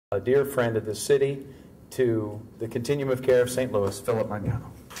A dear friend of the city, to the Continuum of Care of St. Louis, PhilipMangano.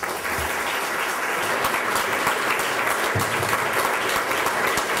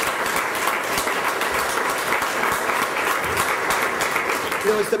 You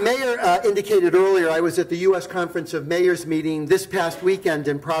know, as the mayor indicated earlier, I was at the U.S. Conference of Mayors meeting this past weekend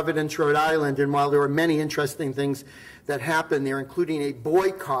in Providence, Rhode Island, and while there were many interesting things that happened there, including a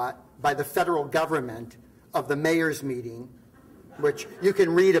boycott by the federal government of the mayor's meeting, which you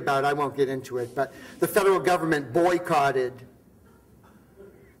can read about, I won't get into it, but the federal government boycotted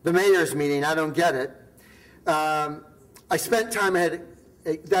the mayor's meeting. I don't get it. I spent time,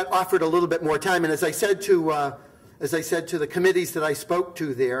 that offered a little bit more time, and as I said to the committees that I spoke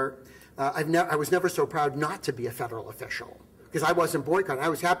to there, I was never so proud not to be a federal official, because I wasn't boycotting. I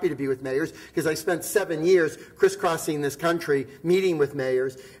was happy to be with mayors, because I spent 7 years crisscrossing this country, meeting with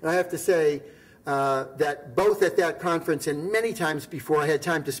mayors, and I have to say, that both at that conference and many times before, I had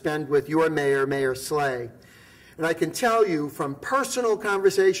time to spend with your mayor, Mayor Slay. And I can tell you from personal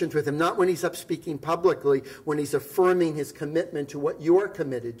conversations with him, not when he's up speaking publicly, when he's affirming his commitment to what you're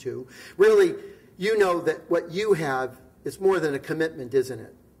committed to, really, you know that what you have is more than a commitment, isn't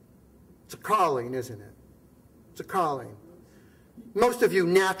it? It's a calling, isn't it? It's a calling. Most of you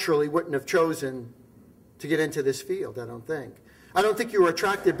naturally wouldn't have chosen to get into this field, I don't think. I don't think you were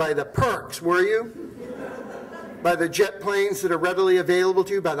attracted by the perks, were you? By the jet planes that are readily available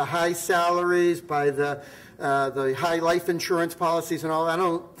to you, by the high salaries, by the high life insurance policies and all that. I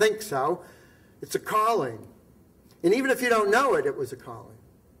don't think so. It's a calling. And even if you don't know it, it was a calling.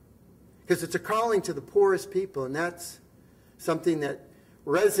 Because it's a calling to the poorest people, and that's something that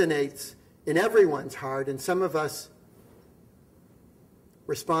resonates in everyone's heart, and some of us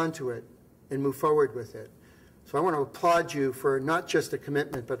respond to it and move forward with it. So I want to applaud you for not just the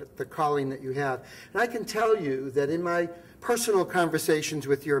commitment, but the calling that you have. And I can tell you that in my personal conversations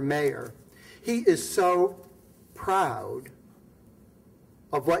with your mayor, he is so proud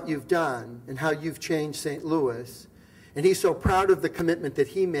of what you've done and how you've changed St. Louis. And he's so proud of the commitment that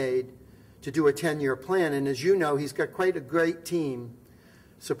he made to do a 10-year plan. And as you know, he's got quite a great team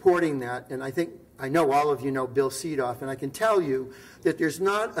supporting that. And I know all of you know Bill Seedoff, and I can tell you that there's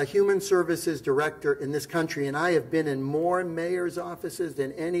not a human services director in this country, and I have been in more mayor's offices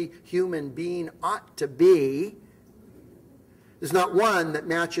than any human being ought to be. There's not one that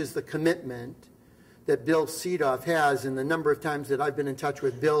matches the commitment that Bill Seedoff has, and the number of times that I've been in touch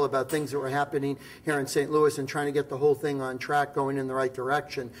with Bill about things that were happening here in St. Louis and trying to get the whole thing on track, going in the right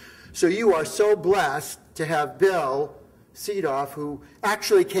direction. So you are so blessed to have Bill Seedoff, who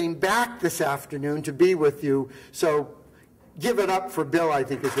actually came back this afternoon to be with you. So give it up for Bill, I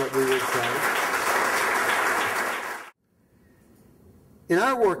think is what we would say. In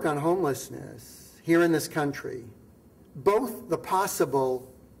our work on homelessness here in this country, both the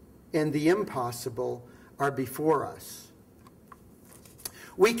possible and the impossible are before us.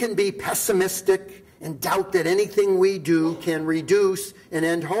 We can be pessimistic and doubt that anything we do can reduce and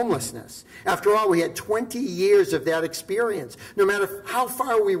end homelessness. After all, we had 20 years of that experience. No matter how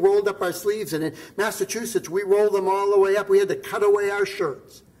far we rolled up our sleeves, and in Massachusetts, we rolled them all the way up. We had to cut away our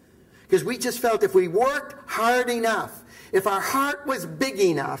shirts. Because we just felt if we worked hard enough, if our heart was big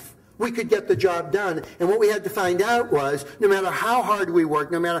enough, we could get the job done. And what we had to find out was, no matter how hard we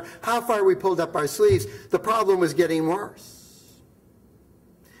worked, no matter how far we pulled up our sleeves, the problem was getting worse.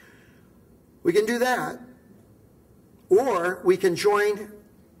 We can do that, or we can join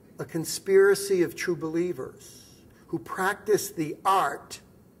a conspiracy of true believers who practice the art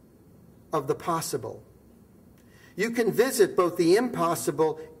of the possible. You can visit both the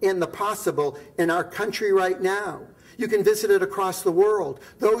impossible and the possible in our country right now. You can visit it across the world.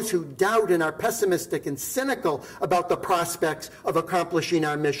 Those who doubt and are pessimistic and cynical about the prospects of accomplishing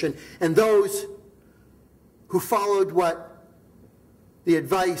our mission, and those who followed the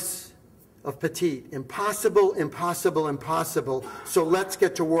advice of Petit. Impossible, impossible, impossible. So let's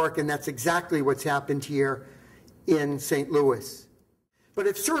get to work, and that's exactly what's happened here in St. Louis.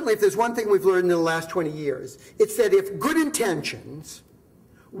 But certainly if there's one thing we've learned in the last 20 years, it's that if good intentions,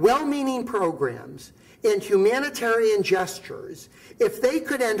 well-meaning programs, and humanitarian gestures, if they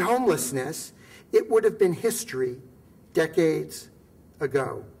could end homelessness, it would have been history decades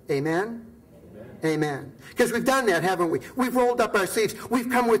ago. Amen? Amen. Because we've done that, haven't we? We've rolled up our sleeves. We've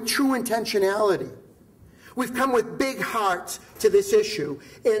come with true intentionality. We've come with big hearts to this issue.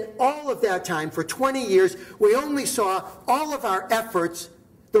 And all of that time, for 20 years, we only saw all of our efforts.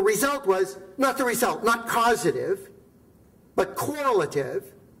 The result was, not causative, but correlative,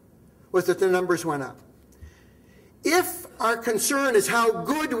 was that the numbers went up. If our concern is how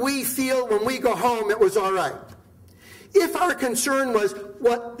good we feel when we go home, it was all right. If our concern was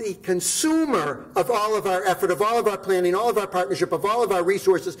what the consumer of all of our effort, of all of our planning, all of our partnership, of all of our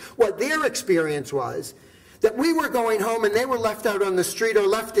resources, what their experience was, that we were going home and they were left out on the street or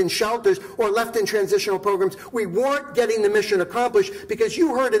left in shelters or left in transitional programs, we weren't getting the mission accomplished, because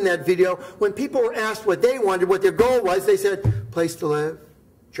you heard in that video, when people were asked what they wanted, what their goal was, they said, place to live,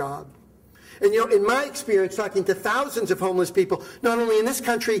 job. And you know, in my experience, talking to thousands of homeless people, not only in this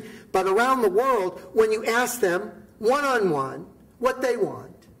country, but around the world, when you ask them one-on-one what they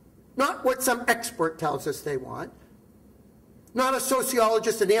want, not what some expert tells us they want, not a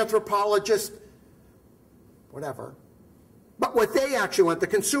sociologist, an anthropologist, whatever, but what they actually want, the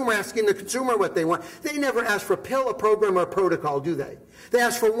consumer asking the consumer what they want. They never ask for a pill, a program, or a protocol, do they? They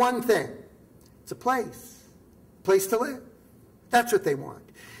ask for one thing. It's a place to live. That's what they want.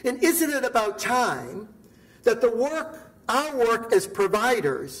 And isn't it about time that the work, our work as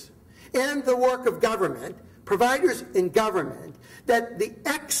providers, and the work of government, providers in government, that the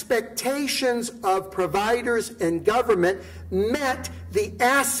expectations of providers and government met the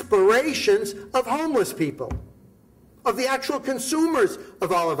aspirations of homeless people, of the actual consumers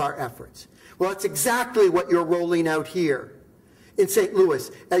of all of our efforts? Well, that's exactly what you're rolling out here in St.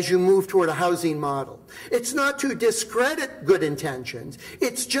 Louis as you move toward a housing model. It's not to discredit good intentions.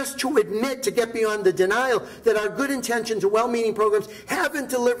 It's just to admit, to get beyond the denial, that our good intentions and well-meaning programs haven't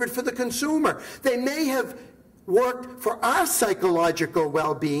delivered for the consumer. They may have worked for our psychological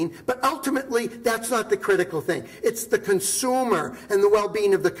well-being, but ultimately that's not the critical thing. It's the consumer and the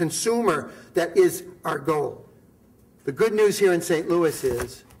well-being of the consumer that is our goal. The good news here in St. Louis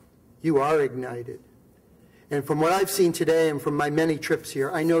is you are ignited. And from what I've seen today and from my many trips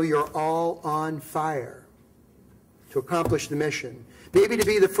here, I know you're all on fire to accomplish the mission. Maybe to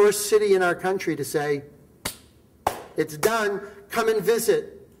be the first city in our country to say, it's done, come and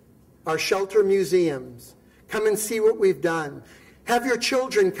visit our shelter museums. Come and see what we've done. Have your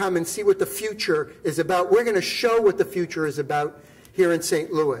children come and see what the future is about. We're going to show what the future is about here in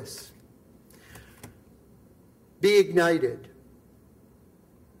St. Louis. Be ignited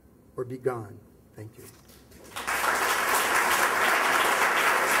or be gone. Thank you.